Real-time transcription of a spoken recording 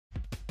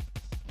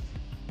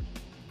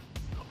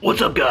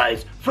What's up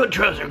guys, Front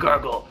Trouser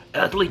Gargle,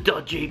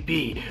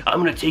 athlete.jp. I'm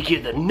gonna take you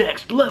to the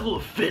next level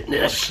of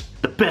fitness.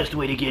 The best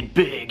way to get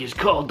big is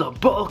called the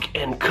bulk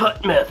and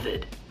cut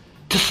method.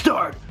 To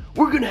start,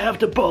 we're gonna have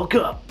to bulk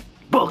up.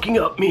 Bulking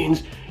up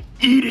means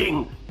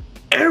eating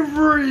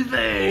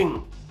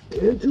everything.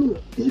 Canned tuna,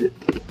 eat it.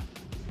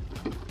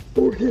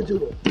 More canned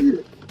tuna, eat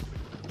it.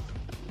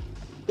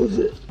 What's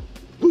this?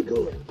 Food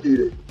coloring, eat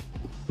it.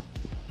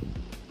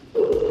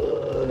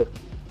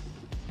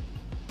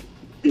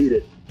 Eat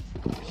it.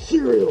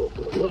 Cereal,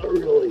 not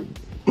really.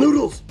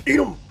 Noodles, eat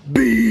them.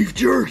 Beef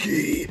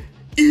jerky,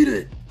 eat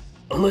it.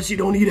 Unless you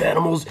don't eat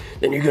animals,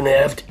 then you're gonna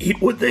have to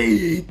eat what they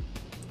eat.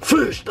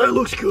 Fish, that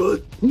looks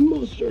good.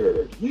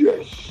 Mustard,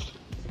 yes.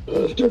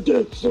 After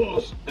that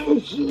sauce,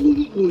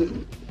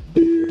 absolutely.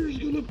 Beer's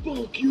gonna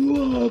bulk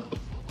you up.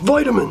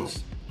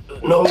 Vitamins,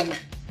 no.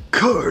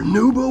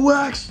 Carnauba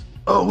wax?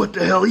 Oh, what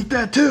the hell, eat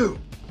that too.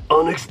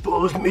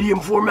 Unexposed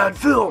medium format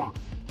film,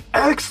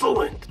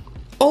 excellent.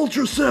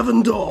 Ultra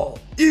 7 doll,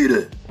 eat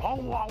it.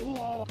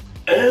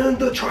 And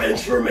the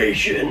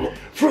transformation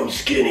from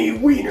skinny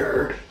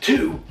wiener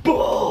to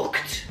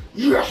bulked.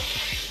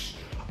 Yes,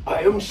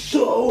 I am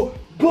so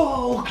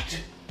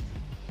bulked.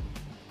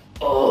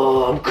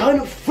 I'm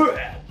kind of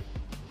fat.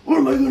 What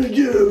am I gonna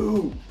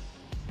do?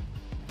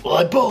 Well,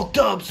 I bulked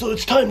up, so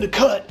it's time to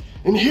cut.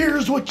 And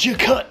here's what you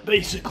cut,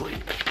 basically.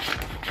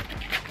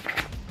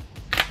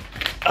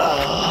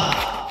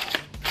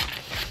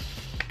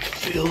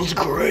 Feels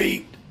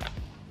great.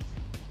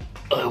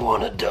 I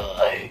wanna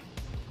die.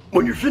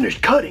 When you're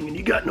finished cutting and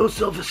you got no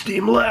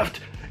self-esteem left,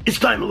 it's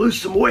time to lose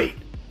some weight.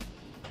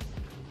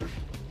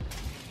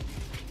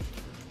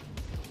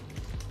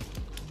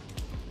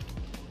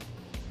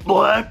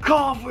 Black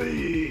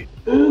coffee!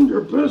 And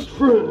your best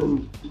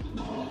friend.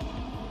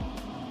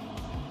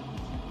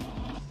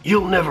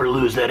 You'll never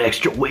lose that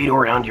extra weight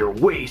around your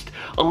waist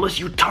unless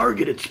you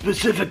target it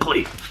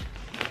specifically.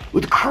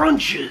 With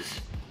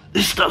crunches,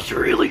 this stuff's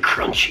really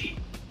crunchy.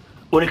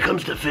 When it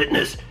comes to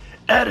fitness,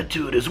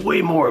 attitude is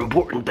way more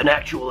important than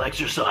actual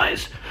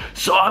exercise.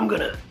 So I'm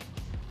gonna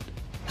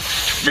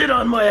sit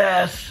on my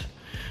ass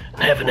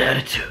and have an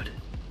attitude.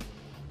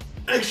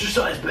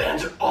 Exercise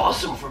bands are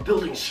awesome for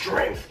building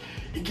strength.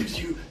 It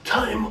gives you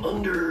time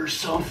under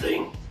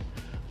something.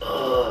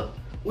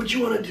 What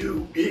you wanna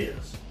do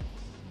is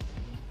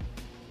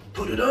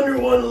put it under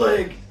one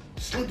leg,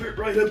 slip it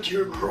right up to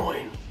your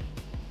groin.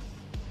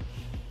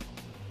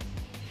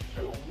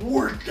 And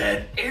work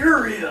that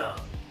area.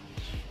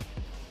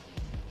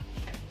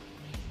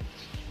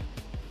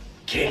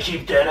 Can't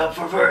keep that up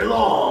for very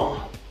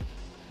long.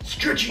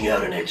 Stretching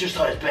out an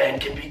exercise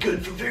band can be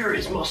good for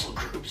various muscle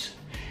groups.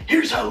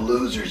 Here's how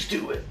losers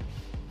do it.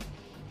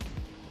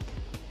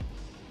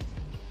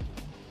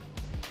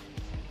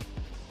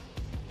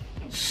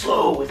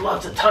 Slow with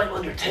lots of time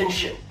under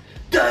tension.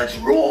 That's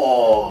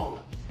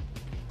wrong.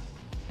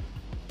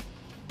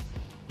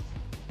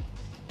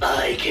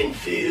 I can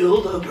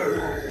feel the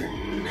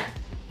burn.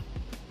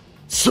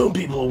 Some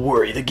people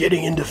worry that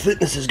getting into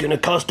fitness is gonna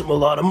cost them a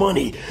lot of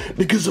money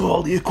because of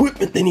all the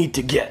equipment they need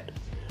to get.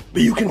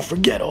 But you can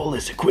forget all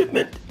this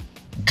equipment.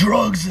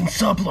 Drugs and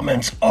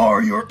supplements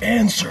are your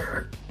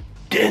answer.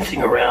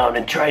 Dancing around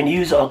and trying to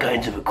use all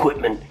kinds of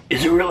equipment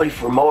isn't really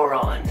for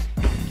morons.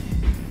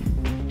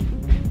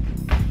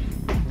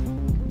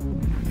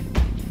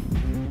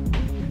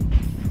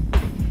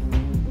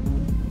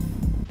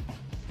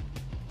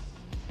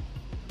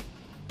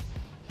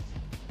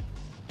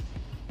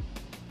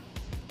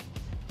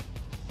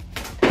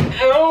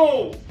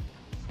 Ow!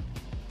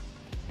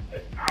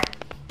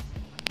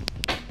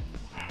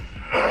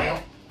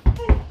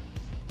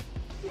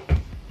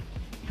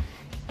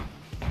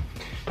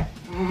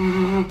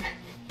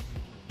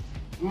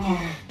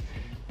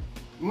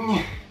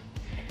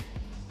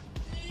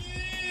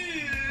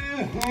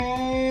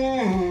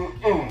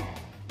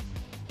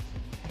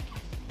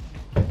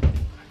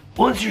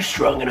 Once you're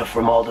strong enough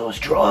from all those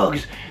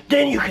drugs,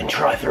 then you can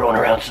try throwing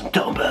around some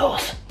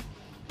dumbbells.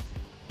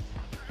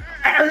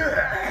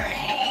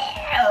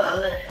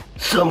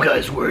 Some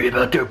guys worry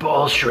about their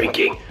balls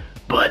shrinking,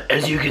 but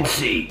as you can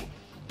see,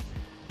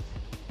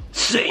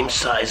 same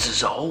size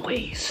as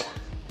always.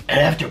 And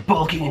after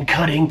bulking and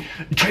cutting,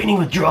 training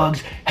with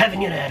drugs,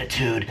 having an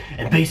attitude,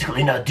 and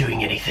basically not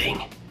doing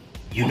anything,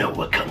 you know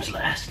what comes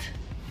last.